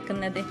പെറുക്കി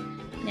വെക്കുന്നത്.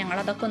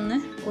 ഞങ്ങളതൊക്കെ ഒന്ന്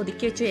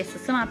ഒതുക്കി വെച്ചു.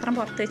 SS മാത്രം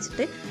പുറത്ത്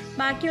വെച്ചിട്ട്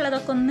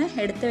ബാക്കിയുള്ളതൊക്കെ ഒന്ന്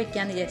എടുത്ത്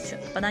വെക്കാമെന്ന് വിചാരിച്ചു.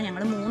 അപ്പോൾ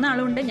ഞങ്ങൾ 3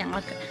 ആളുണ്ട്.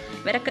 ഞങ്ങൾക്ക്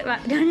ഇവരൊക്കെ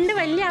 2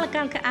 വലിയ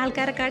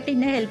ആൾക്കാരെക്കാട്ടി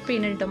എന്നെ ഹെൽപ്പ്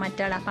ചെയ്യുന്നുണ്ട് കേട്ടോ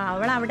മറ്റാൾ. അപ്പോൾ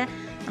അവളവിടെ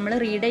നമ്മൾ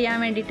റീഡ് ചെയ്യാൻ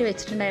വേണ്ടിയിട്ട്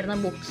വെച്ചിട്ടുണ്ടായിരുന്ന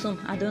ബുക്സും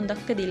അതും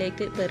ഇതൊക്കെ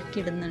ഇതിലേക്ക്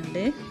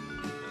പെറുക്കിയിടുന്നുണ്ട്.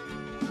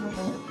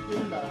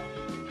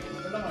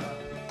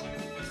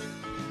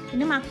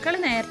 പിന്നെ മക്കൾ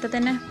നേരത്തെ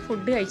തന്നെ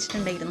ഫുഡ്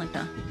കഴിച്ചിട്ടുണ്ടായിരുന്നു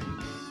കേട്ടോ.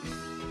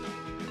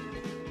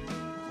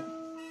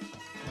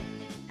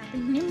 അപ്പം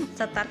ഇനിയും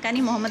സത്താർക്കാനി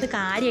മുഹമ്മദ്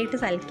കാര്യമായിട്ട്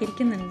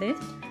സൽക്കരിക്കുന്നുണ്ട്.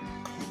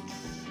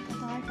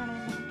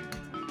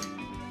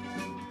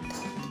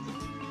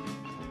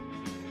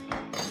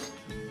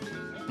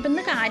 അപ്പം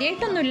ഇന്ന്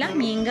കാര്യമായിട്ടൊന്നുമില്ല.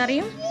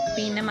 മീൻകറിയും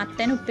പിന്നെ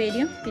മത്തൻ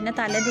ഉപ്പേരിയും പിന്നെ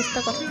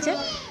തലേദിവസത്തെ കുറച്ച്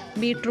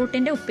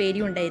ബീട്രൂട്ടിൻ്റെ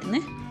ഉപ്പേരിയും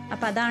ഉണ്ടായിരുന്നു.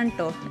 അപ്പോൾ അതാണ്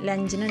കേട്ടോ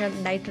ലഞ്ചിന്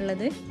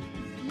ഉണ്ടായിട്ടുള്ളത്.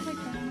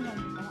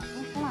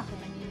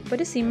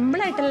 ഒരു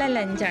സിമ്പിളായിട്ടുള്ള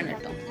ലഞ്ചാണ്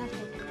കേട്ടോ.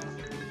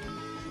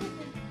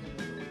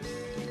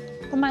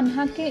 അപ്പോൾ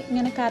മൻഹാക്ക്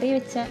ഇങ്ങനെ കറി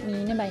വെച്ച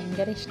മീൻ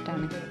ഭയങ്കര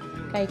ഇഷ്ടമാണ്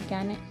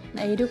കഴിക്കാൻ.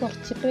 എരിവ്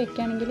കുറച്ചിട്ട്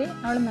വെക്കുകയാണെങ്കിൽ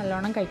അവൾ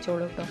നല്ലോണം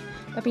കഴിച്ചോളൂ കേട്ടോ.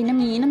 അപ്പോൾ പിന്നെ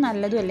മീനും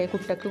നല്ലതുമല്ലേ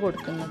കുട്ടിക്ക്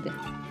കൊടുക്കുന്നത്.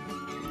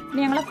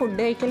 പിന്നെ ഞങ്ങളെ ഫുഡ്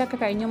കഴിക്കലൊക്കെ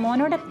കഴിഞ്ഞു.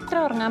 മോനോട് എത്ര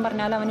ഉറങ്ങാൻ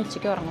പറഞ്ഞാലും അവൻ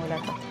ഉച്ചയ്ക്ക് ഉറങ്ങൂല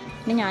കേട്ടോ.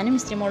 പിന്നെ ഞാനും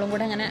മിസ്റ്റർ മോളും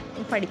കൂടെ അങ്ങനെ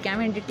പഠിക്കാൻ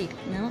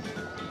വേണ്ടിയിട്ടിരുന്നു.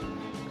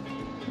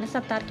 പിന്നെ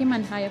സത്താർക്കും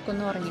മൻഹായൊക്കെ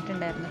ഒന്ന്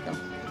ഉറങ്ങിയിട്ടുണ്ടായിരുന്നു കേട്ടോ.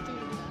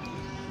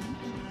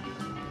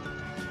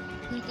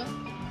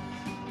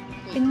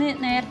 ഇന്ന്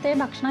നേരത്തെ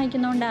ഭക്ഷണം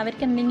കഴിക്കുന്നതുകൊണ്ട്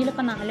അവർക്ക് എന്തെങ്കിലും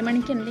ഇപ്പോൾ 4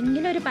 മണിക്ക്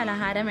എന്തെങ്കിലും ഒരു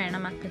പലഹാരം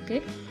വേണം മക്കൾക്ക്.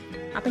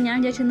 അപ്പോൾ ഞാൻ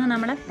വിചാരിച്ചിരുന്നു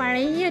നമ്മളെ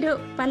പഴയൊരു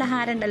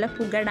പലഹാരം ഉണ്ടല്ലോ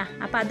പുകട,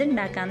 അപ്പോൾ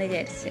അതുണ്ടാക്കാമെന്ന്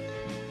വിചാരിച്ച്.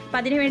 അപ്പോൾ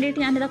അതിന് വേണ്ടിയിട്ട്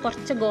ഞാനിതാ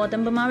കുറച്ച്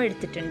ഗോതമ്പ് മാവ്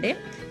എടുത്തിട്ടുണ്ട്.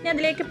 ഇനി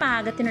അതിലേക്ക്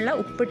പാകത്തിനുള്ള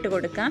ഉപ്പിട്ട്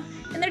കൊടുക്കാം.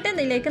 എന്നിട്ട്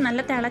ഇതിലേക്ക്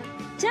നല്ല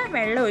തിളച്ച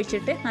വെള്ളം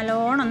ഒഴിച്ചിട്ട്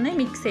നല്ലോണം ഒന്ന്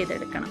മിക്സ്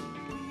ചെയ്തെടുക്കണം.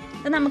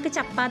 ഇത് നമുക്ക്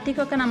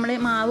ചപ്പാത്തിക്കൊക്കെ നമ്മൾ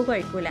മാവ്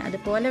കുഴക്കൂല,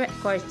 അതുപോലെ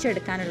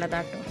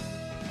കുഴച്ചെടുക്കാനുള്ളതാട്ടോ.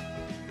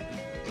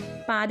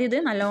 അപ്പോൾ ആദ്യം ഇത്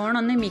നല്ലോണം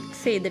ഒന്ന്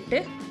മിക്സ് ചെയ്തിട്ട്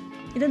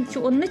ഇത്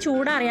ഒന്ന്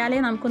ചൂടാറിയാലേ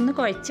നമുക്കൊന്ന്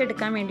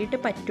കുഴച്ചെടുക്കാൻ വേണ്ടിയിട്ട്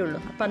പറ്റുള്ളൂ.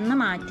 അപ്പോൾ ഒന്ന്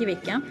മാറ്റി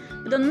വെക്കാം.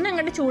 ഇതൊന്നും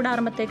അങ്ങോട്ട്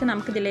ചൂടാറുമ്പോഴത്തേക്ക്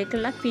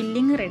നമുക്കിതിലേക്കുള്ള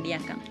ഫില്ലിങ്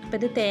റെഡിയാക്കാം. അപ്പോൾ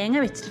ഇത് തേങ്ങ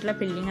വെച്ചിട്ടുള്ള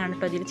ഫില്ലിംഗ് ആണ്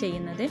കേട്ടോ ഇതിൽ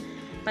ചെയ്യുന്നത്.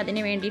 അപ്പോൾ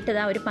അതിന് വേണ്ടിയിട്ട്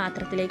ഇതാ ഒരു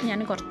പാത്രത്തിലേക്ക്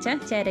ഞാൻ കുറച്ച്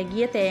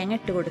ചിരകിയ തേങ്ങ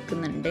ഇട്ട്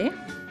കൊടുക്കുന്നുണ്ട്.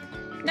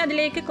 പിന്നെ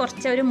അതിലേക്ക്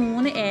കുറച്ച് ഒരു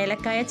 3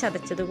 ഏലക്കായ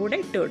ചതച്ചത് കൂടെ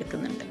ഇട്ട്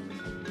കൊടുക്കുന്നുണ്ട്.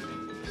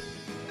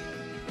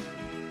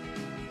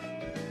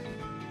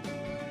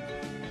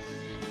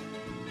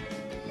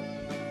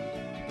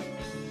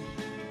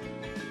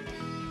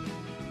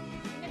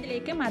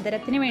 ഇതിലേക്ക്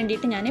മധുരത്തിന്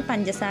വേണ്ടിയിട്ട് ഞാൻ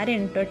പഞ്ചസാര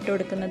ഇട്ട്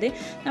കൊടുക്കുന്നത്.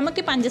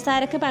 നമുക്ക്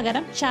പഞ്ചസാരക്ക്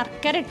പകരം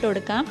ശർക്കര ഇട്ട്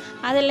കൊടുക്കാം,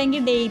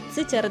 അതല്ലെങ്കിൽ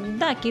ഡേറ്റ്സ്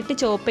ചെറുതാക്കിയിട്ട്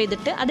ചോപ്പ്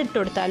ചെയ്തിട്ട് അത് ഇട്ട്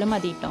കൊടുത്താലും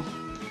മതി കേട്ടോ.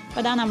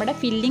 അപ്പോൾ അതാ നമ്മുടെ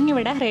ഫില്ലിങ്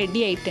ഇവിടെ റെഡി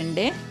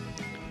ആയിട്ടുണ്ട്.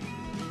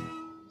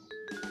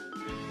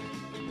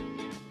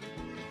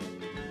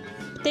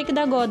 അപ്പോഴത്തേക്ക്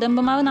ഇതാ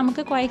ഗോതമ്പ് മാവ്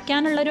നമുക്ക്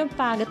കുഴയ്ക്കാനുള്ളൊരു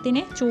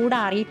പാകത്തിന്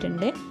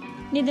ചൂടാറിയിട്ടുണ്ട്.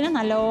 ഇനി ഇതിനെ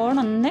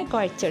നല്ലോണം ഒന്ന്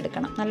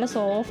കുഴച്ചെടുക്കണം. നല്ല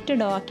സോഫ്റ്റ്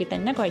ഡോ ആക്കിയിട്ട്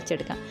തന്നെ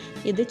കുഴച്ചെടുക്കാം.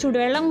 ഇത്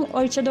ചുടുവെള്ളം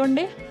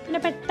ഒഴിച്ചതുകൊണ്ട് പിന്നെ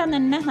പെട്ടെന്ന്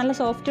തന്നെ നല്ല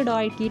സോഫ്റ്റ് ഡോ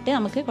ആക്കിയിട്ട്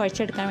നമുക്ക്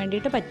കുഴച്ചെടുക്കാൻ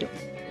വേണ്ടിയിട്ട് പറ്റും.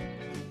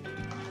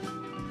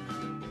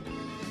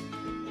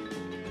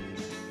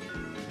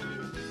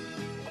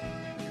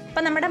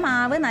 അപ്പം നമ്മുടെ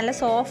മാവ് നല്ല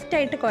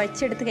സോഫ്റ്റായിട്ട്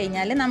കുഴച്ചെടുത്ത്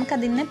കഴിഞ്ഞാൽ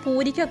നമുക്കതിന്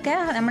പൂരിക്കൊക്കെ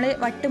നമ്മൾ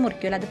വട്ട്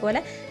മുറിക്കുമല്ലോ, അതുപോലെ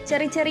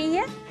ചെറിയ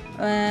ചെറിയ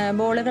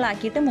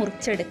ബോളുകളാക്കിയിട്ട്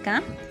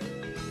മുറിച്ചെടുക്കാം.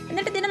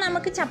 എന്നിട്ട് ഇതിനെ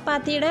നമുക്ക്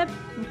ചപ്പാത്തിയുടെ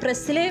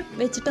പ്രസ്സിൽ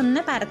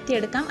വെച്ചിട്ടൊന്ന്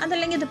പരത്തിയെടുക്കാം,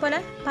 അതല്ലെങ്കിൽ ഇതുപോലെ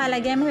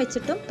പലകേമ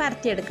വെച്ചിട്ടും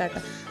പരത്തിയെടുക്കാം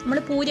കേട്ടോ. നമ്മൾ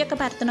പൂരിയൊക്കെ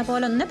പരത്തുന്ന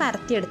പോലെ ഒന്ന്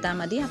പരത്തിയെടുത്താൽ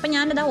മതി. അപ്പം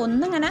ഞാനിതാ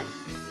ഒന്നിങ്ങനെ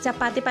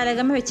ചപ്പാത്തി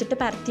പലകമ വെച്ചിട്ട്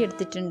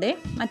പരത്തിയെടുത്തിട്ടുണ്ട്.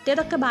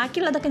 മറ്റേതൊക്കെ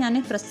ബാക്കിയുള്ളതൊക്കെ ഞാൻ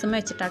പ്രസ്സുമ്മ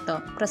വെച്ചിട്ടാട്ടോ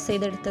പ്രസ്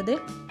ചെയ്തെടുത്തത്.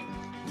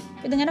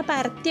 ഇതിങ്ങനെ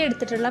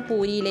പരത്തിയെടുത്തിട്ടുള്ള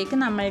പൂരിയിലേക്ക്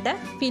നമ്മളുടെ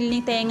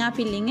തേങ്ങാ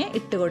ഫില്ലിങ്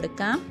ഇട്ട്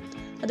കൊടുക്കാം.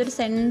 അതൊരു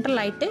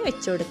സെൻട്രലായിട്ട്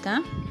വെച്ച്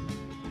കൊടുക്കാം.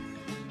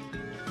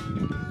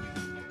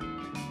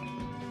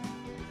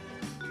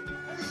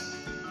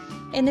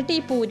 എന്നിട്ട് ഈ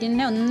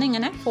പൂരിനെ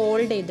ഒന്നിങ്ങനെ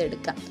ഫോൾഡ്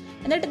ചെയ്തെടുക്കാം.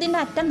 എന്നിട്ട് ഇതിൻ്റെ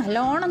അറ്റം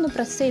നല്ലോണം ഒന്ന്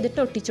പ്രസ് ചെയ്തിട്ട്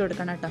ഒട്ടിച്ചു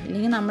കൊടുക്കണം കേട്ടോ.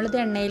 അല്ലെങ്കിൽ നമ്മളിത്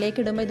എണ്ണയിലേക്ക്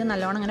ഇടുമ്പോൾ ഇത്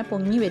നല്ലോണം അങ്ങനെ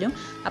പൊങ്ങി വരും.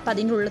 അപ്പോൾ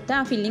അതിൻ്റെ ഉള്ളിലത്തെ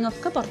ആ ഫില്ലിംഗ്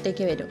ഒക്കെ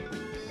പുറത്തേക്ക് വരും.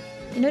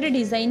 ഇതിനൊരു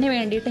ഡിസൈനിന്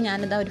വേണ്ടിയിട്ട്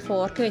ഞാനിതാ ഒരു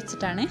ഫോർക്ക്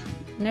വെച്ചിട്ടാണ്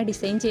ഇങ്ങനെ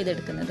ഡിസൈൻ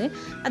ചെയ്തെടുക്കുന്നത്.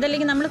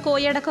 അതല്ലെങ്കിൽ നമ്മൾ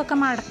കോഴിയടക്കൊക്കെ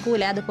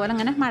മടക്കൂല, അതുപോലെ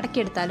അങ്ങനെ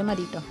മടക്കിയെടുത്താലും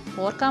മതി കേട്ടോ.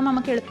 ഫോർക്കാകുമ്പോൾ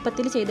നമുക്ക്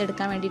എളുപ്പത്തിൽ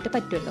ചെയ്തെടുക്കാൻ വേണ്ടിയിട്ട്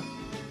പറ്റുമല്ലോ.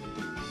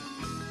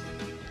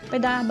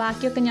 അപ്പോൾ ഇതാ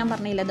ബാക്കിയൊക്കെ ഞാൻ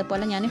പറഞ്ഞില്ല,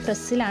 അതുപോലെ ഞാൻ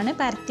പ്രസ്സിലാണ്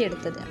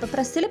പരത്തിയെടുത്തത്. അപ്പോൾ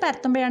പ്രസ്സിൽ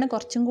പരത്തുമ്പോഴാണ്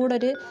കുറച്ചും കൂടെ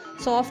ഒരു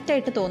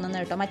സോഫ്റ്റായിട്ട്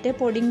തോന്നുന്നത് കേട്ടോ. മറ്റേ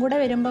പൊടിയും കൂടെ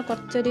വരുമ്പോൾ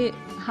കുറച്ചൊരു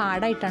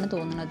ഹാർഡായിട്ടാണ്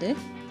തോന്നുന്നത്.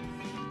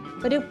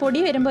 ഒരു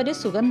പൊടി വരുമ്പോൾ ഒരു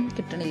സുഖം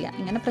കിട്ടണില്ല.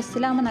 ഇങ്ങനെ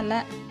പ്രസ്സിലാകുമ്പോൾ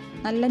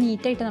നല്ല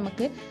നീറ്റായിട്ട്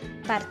നമുക്ക്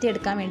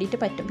പരത്തിയെടുക്കാൻ വേണ്ടിയിട്ട്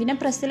പറ്റും. പിന്നെ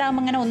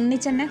പ്രസ്സിലാകുമ്പോൾ അങ്ങനെ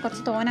ഒന്നിച്ച് തന്നെ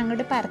കുറച്ച് തോന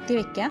അങ്ങോട്ട് പരത്തി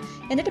വെക്കുക.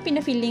 എന്നിട്ട്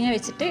പിന്നെ ഫില്ലിങ്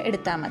വെച്ചിട്ട്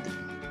എടുത്താൽ മതി.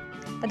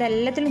 അപ്പോൾ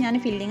അതെല്ലാത്തിലും ഞാൻ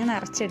ഫില്ലിങ്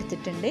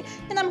നിറച്ചെടുത്തിട്ടുണ്ട്.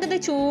 ഇനി നമുക്കിത്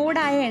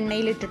ചൂടായ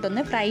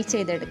എണ്ണയിലിട്ടിട്ടൊന്ന് ഫ്രൈ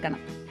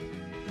ചെയ്തെടുക്കണം.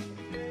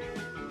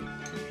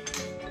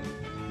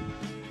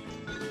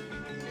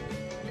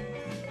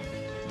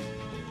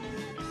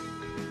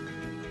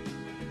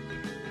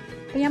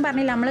 അപ്പോൾ ഞാൻ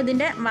പറഞ്ഞില്ല,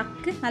 നമ്മളിതിൻ്റെ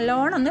വക്ക്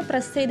നല്ലോണം ഒന്ന്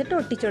പ്രസ് ചെയ്തിട്ട്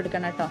ഒട്ടിച്ചു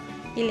കൊടുക്കണം കേട്ടോ.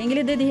 ഇല്ലെങ്കിൽ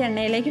ഇത്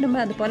എണ്ണയിലേക്ക്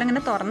ഇടുമ്പോൾ അതുപോലെ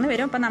അങ്ങനെ തുറന്ന്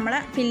വരും. അപ്പോൾ നമ്മളെ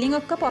ഫില്ലിംഗ്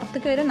ഒക്കെ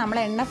പുറത്തേക്ക് വരും,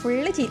 നമ്മളെ എണ്ണ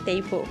ഫുള്ള്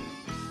ചീത്തയായി പോകും.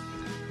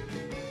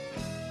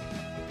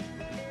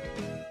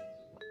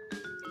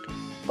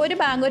 ഒരു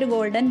ഭാഗം ഒരു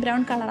ഗോൾഡൻ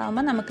ബ്രൗൺ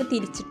കളറാകുമ്പോൾ നമുക്ക്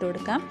തിരിച്ചിട്ട്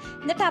കൊടുക്കാം.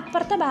 എന്നിട്ട്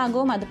അപ്പുറത്തെ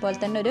ഭാഗവും അതുപോലെ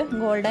തന്നെ ഒരു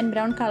ഗോൾഡൻ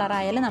ബ്രൗൺ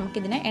കളറായാലും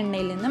നമുക്കിതിനെ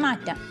എണ്ണയിൽ നിന്ന്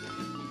മാറ്റാം.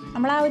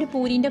 നമ്മൾ ആ ഒരു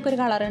പൂരിൻ്റെ ഒക്കെ ഒരു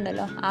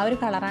കളറുണ്ടല്ലോ, ആ ഒരു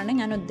കളറാണ്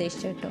ഞാൻ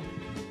ഉദ്ദേശിച്ചത് കേട്ടോ.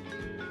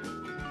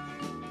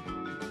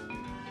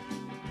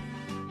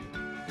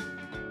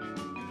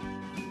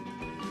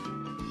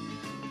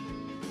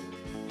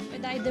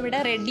 ഇതിവിടെ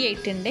റെഡി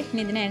ആയിട്ടുണ്ട്.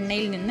 ഇനി ഇതിനെ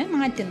എണ്ണയിൽ നിന്ന്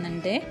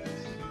മാറ്റുന്നുണ്ട്.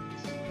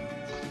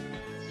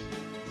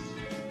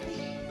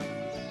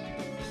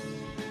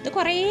 ഇത്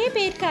കുറേ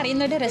പേർക്ക്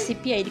അറിയുന്നൊരു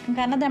റെസിപ്പി ആയിരിക്കും,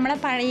 കാരണം അത് നമ്മളെ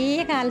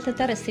പഴയ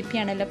കാലത്തെ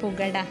റെസിപ്പിയാണല്ലോ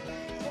പുകട.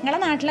 നിങ്ങളെ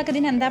നാട്ടിലൊക്കെ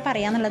ഇതിന് എന്താ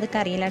പറയാന്നുള്ളതൊക്കെ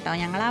അറിയില്ല കേട്ടോ.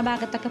 ഞങ്ങൾ ആ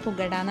ഭാഗത്തൊക്കെ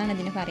പുകട എന്നാണ്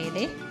ഇതിന്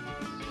പറയല്.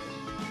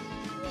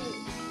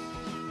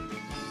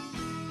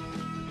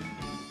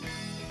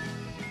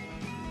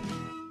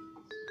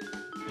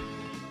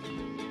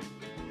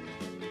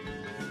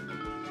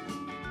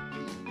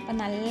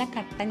 അപ്പം നല്ല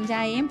കട്ടൻ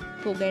ചായയും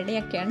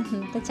പുകടയൊക്കെയാണ്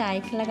ഇന്നത്തെ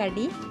ചായക്കുള്ള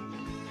കടി.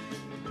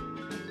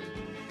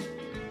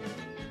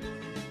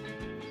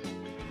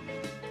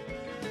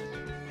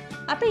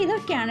 അപ്പോൾ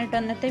ഇതൊക്കെയാണ് കേട്ടോ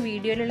ഇന്നത്തെ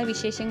വീഡിയോയിലുള്ള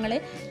വിശേഷങ്ങൾ.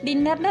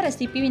 ഡിന്നറിൻ്റെ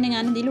റെസിപ്പി പിന്നെ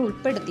ഞാൻ ഇതിൽ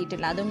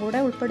ഉൾപ്പെടുത്തിയിട്ടില്ല. അതും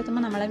കൂടെ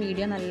ഉൾപ്പെടുത്തുമ്പോൾ നമ്മളെ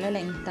വീഡിയോ നല്ല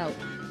ലെങ്ത്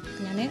ആവും.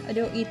 ഞാൻ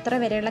ഒരു ഇത്ര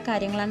വരെയുള്ള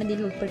കാര്യങ്ങളാണ് ഇതിൽ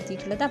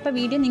ഉൾപ്പെടുത്തിയിട്ടുള്ളത്. അപ്പോൾ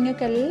വീഡിയോ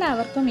നിങ്ങൾക്ക്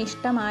എല്ലാവർക്കും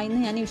ഇഷ്ടമായെന്ന്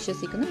ഞാൻ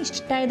വിശ്വസിക്കുന്നു.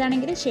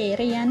 ഇഷ്ടമായതാണെങ്കിൽ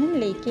ഷെയർ ചെയ്യാനും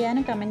ലൈക്ക്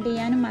ചെയ്യാനും കമൻറ്റ്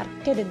ചെയ്യാനും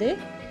മറക്കരുത്.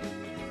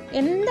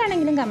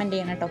 എന്താണെങ്കിലും കമൻറ്റ്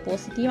ചെയ്യണം കേട്ടോ.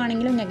 പോസിറ്റീവ്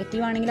ആണെങ്കിലും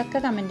നെഗറ്റീവ് ആണെങ്കിലും ഒക്കെ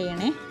കമൻറ്റ്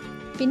ചെയ്യണേ.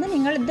 പിന്നെ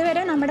നിങ്ങൾ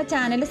ഇതുവരെ നമ്മുടെ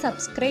ചാനൽ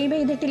സബ്സ്ക്രൈബ്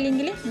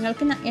ചെയ്തിട്ടില്ലെങ്കിൽ,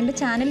 നിങ്ങൾക്ക് എൻ്റെ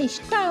ചാനൽ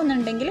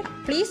ഇഷ്ടമാവുന്നുണ്ടെങ്കിൽ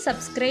പ്ലീസ്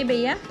സബ്സ്ക്രൈബ്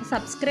ചെയ്യുക.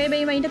 സബ്സ്ക്രൈബ്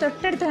ചെയ്യുമ്പോൾ അതിൻ്റെ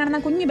തൊട്ടടുത്ത് കാണുന്ന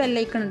കുഞ്ഞ്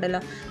ബെല്ലൈക്കൺ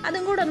ഉണ്ടല്ലോ,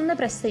 അതും കൂടെ ഒന്ന്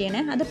പ്രസ്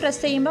ചെയ്യണേ. അത്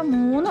പ്രസ് ചെയ്യുമ്പോൾ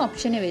 3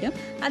 ഓപ്ഷന് വരും.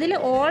 അതിൽ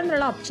ഓൾ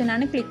എന്നുള്ള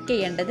ഓപ്ഷനാണ് ക്ലിക്ക്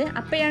ചെയ്യേണ്ടത്.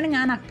 അപ്പോഴാണ്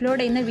ഞാൻ അപ്ലോഡ്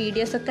ചെയ്യുന്ന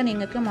വീഡിയോസൊക്കെ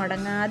നിങ്ങൾക്ക്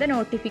മുടങ്ങാതെ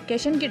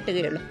നോട്ടിഫിക്കേഷൻ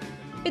കിട്ടുകയുള്ളൂ.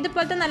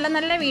 ഇതുപോലത്തെ നല്ല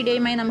നല്ല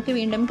വീഡിയോയുമായി നമുക്ക്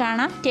വീണ്ടും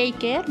കാണാം.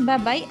 Take care.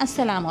 ബൈ.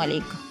 അസ്സലാമു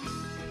അലൈക്കും.